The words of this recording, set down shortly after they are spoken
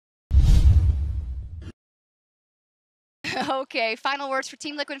Okay, final words for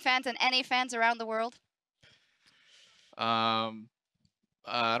Team Liquid fans and NA fans around the world. I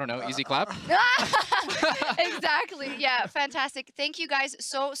don't know, easy clap? Exactly, yeah, fantastic. Thank you guys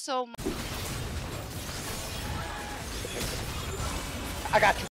so much. I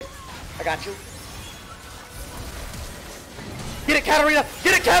got you. I got you. Get it, Katarina!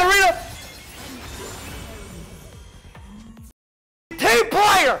 Get it, Katarina! Team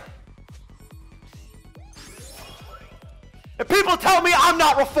player! And people tell me I'm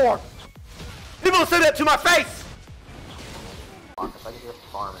not reformed. People say that to my face. If I can just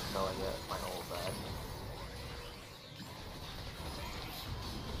farm until I get my ult back.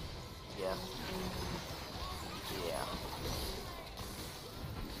 Yeah. Yeah.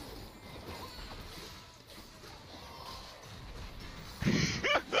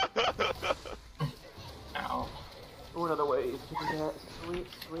 Ow. One of the ways to get sweet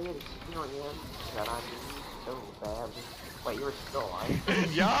experience that I need so bad. Wait, you were still alive?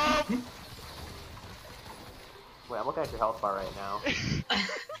 Yup! Wait, I'm looking at your health bar right now.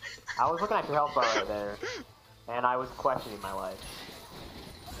 I was looking at your health bar right there, and I was questioning my life.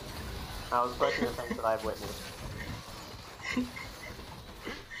 I was questioning the things that I've witnessed.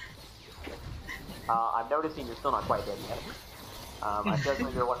 I'm noticing you're still not quite dead yet. I feel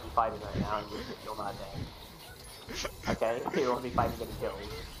like you're one to be fighting right now, and you're still not dead. Okay, you're one to be fighting getting killed.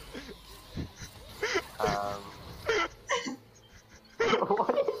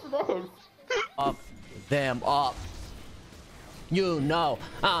 What is this? Up them up. You know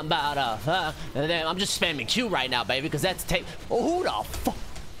I'm about to fuck, and then I'm just spamming Q right now, baby, because that's tape. Oh, who the fuck?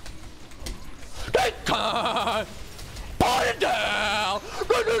 They can't put it down.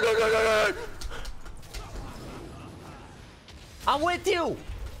 I'm with you.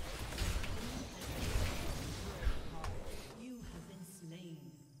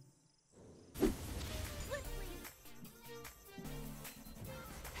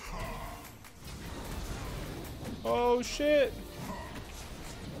 Oh shit!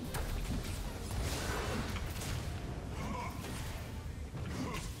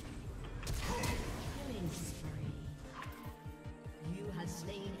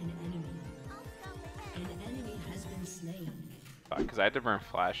 Because I had to burn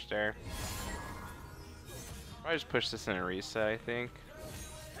flash there. I just push this in a reset, I think.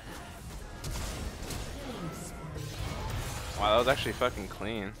 Wow, that was actually fucking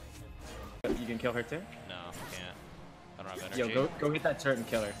clean. You can kill her too? No, I can't. I don't have energy. Yo, go hit that turret and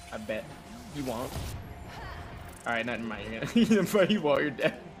kill her. I bet. You won't. Alright, not in my but you won't, you're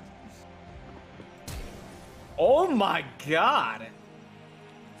dead. Oh my god!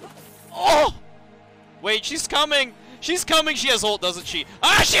 Oh! Wait, she's coming! She's coming! She has ult, doesn't she?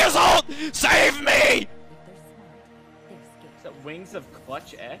 Ah, she has ult! Save me! Is that Wings of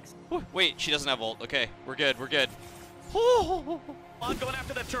Clutch X? Wait, she doesn't have ult. Okay, we're good, we're good. On going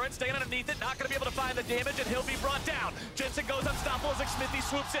after the turret, staying underneath it, not going to be able to find the damage, and he'll be brought down. Jensen goes unstoppable as Smithy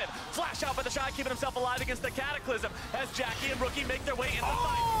swoops in. Flash out by the shot, keeping himself alive against the Cataclysm as Jackie and Rookie make their way in the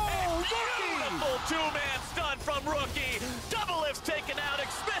fight. And beautiful two-man stun from Rookie. Doublelift's taken out,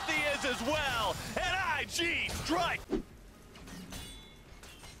 Smithy is as well. And IG strike.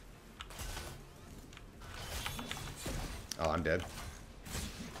 Oh, I'm dead.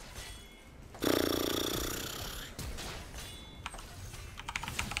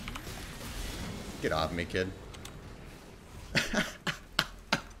 Get off me, kid.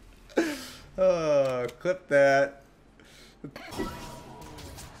 Oh, clip that.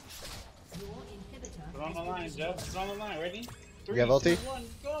 We're on the line, Jeff. We're on the line. Ready? 3, You have ulti? 2, 1,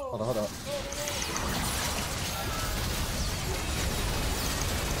 go. Hold on, hold on.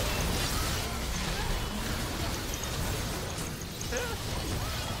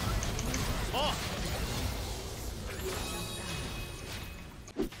 Oh.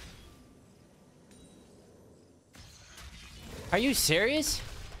 Are you serious?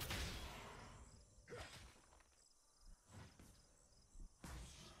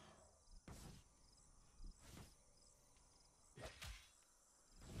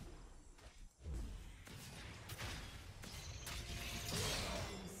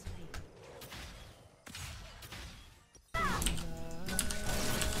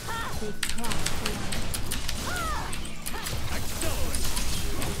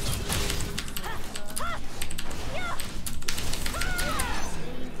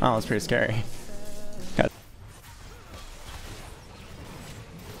 Oh, that's pretty scary.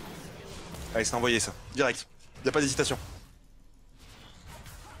 Allez, c'est envoyé ça, direct. Y'a pas d'hésitation.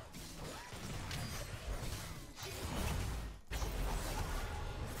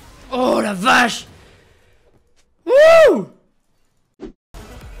 Oh la vache! Woo!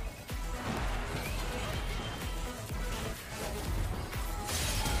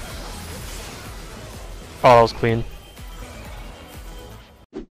 Oh, that was clean.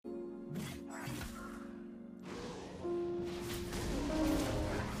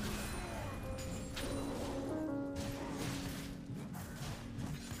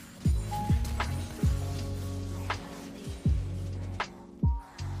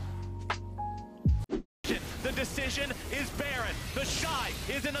 The decision is Baron. The Shy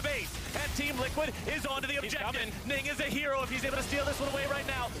is in the base. And Team Liquid is onto the objective. Ning is a hero if he's able to steal this one away right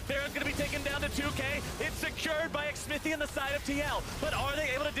now. Baron's going to be taken down to 2K. It's secured by Xmithy on the side of TL. But are they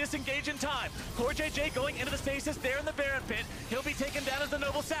able to disengage in time? Core JJ going into the stasis there in the Baron pit. He'll be taken down as the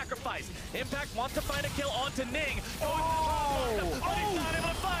noble sacrifice. Impact wants to find a kill onto Ning. But he's not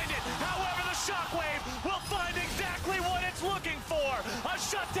able to find it. However, the Shockwave will find exactly what it's looking for. A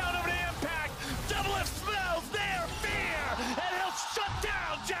shutdown over to Impact. Doublelift smells their fear, and he'll shut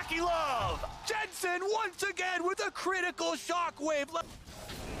down Jackie Love. Jensen once again with a critical shockwave.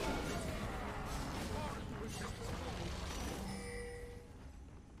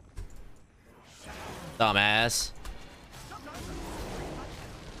 Dumbass.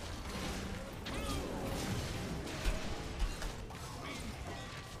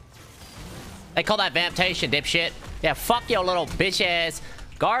 They call that vamptation, dipshit. Yeah, fuck your little bitch ass,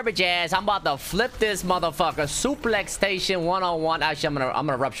 garbage ass. I'm about to flip this motherfucker. Suplex station 101. Actually, I'm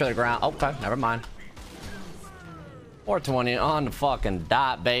gonna rupture the ground. Okay, never mind. 420 on the fucking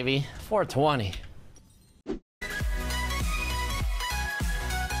dot, baby. 420.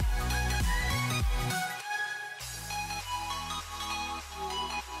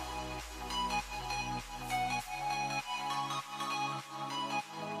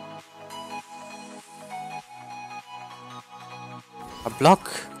 A block.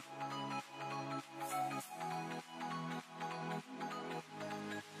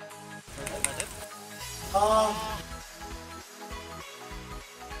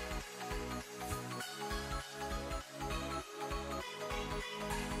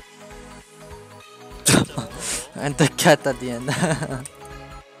 And the cat at the end.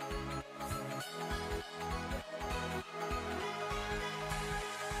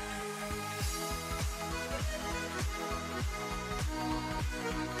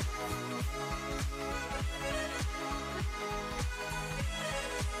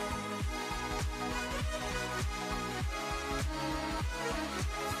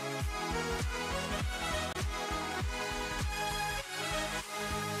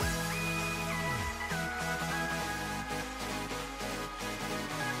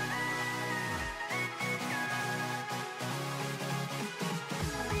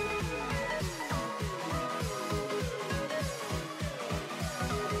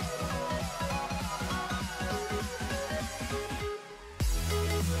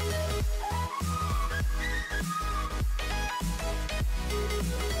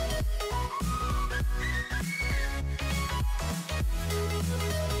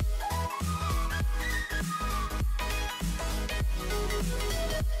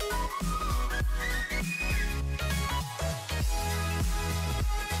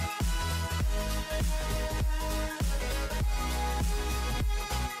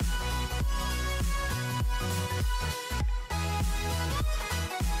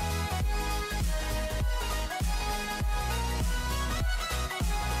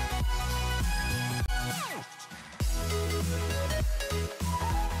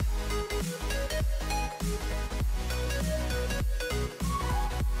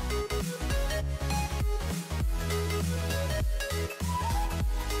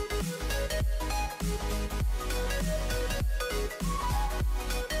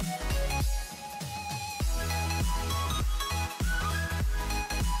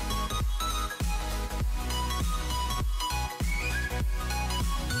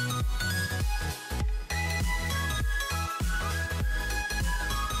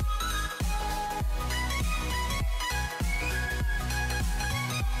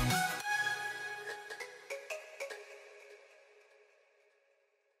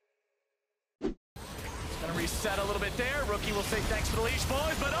 Reset a little bit there. Rookie will say thanks for the leash,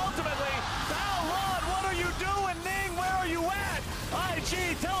 boys, but ultimately, Tyler1, what are you doing? Ning, where are you at?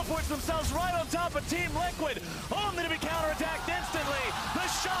 IG teleports themselves right on top of Team Liquid, only to be counterattacked instantly. The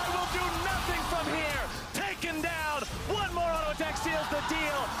Shy will do nothing from here. Taken down. One more auto attack seals the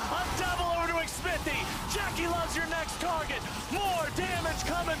deal. A double over to Xmithy. Jackie Love's your next target. More damage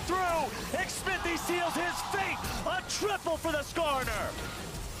coming through. Xmithy seals his fate. A triple for the Scarner.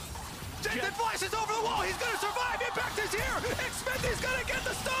 Jason flashes over the wall. He's going to survive. Impact is here. Xmithy's going to get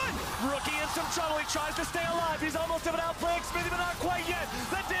the stun. Rookie in some trouble. He tries to stay alive. He's almost able to outplay Xmithy, but not quite yet.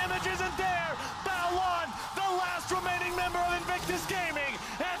 The damage isn't there. Tyler1, the last remaining member of Invictus Gaming,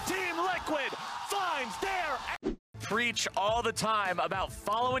 and Team Liquid finds their preach all the time about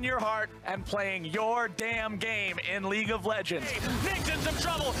following your heart and playing your damn game in League of Legends. Nick's in some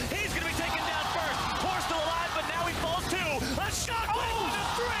trouble. He's going to be taken down first. Poor still alive, but now he falls too. A shockwave into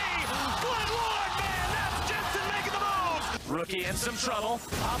 3. Good lord, man. That's Jensen making the move. Rookie in some trouble.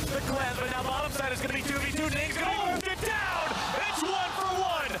 Off the cleanse, but now bottom side is going to be 2v2. Nick's going to be it down. It's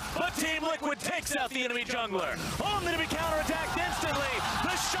 1-for-1. But Team Liquid takes out the enemy jungler. Only to be counterattacked instantly.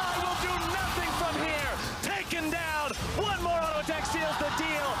 The Shy will do nothing from here. Taken down. One more auto attack seals the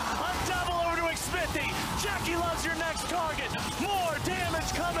deal. A double over to Xmithy. Jackie loves your next target. More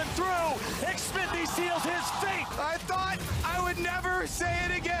damage coming through. Xmithy seals his fate. I thought I would never say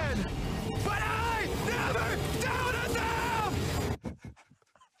it again, but I never doubted them!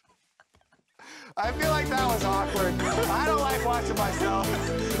 I feel like that was awkward. I don't like watching myself.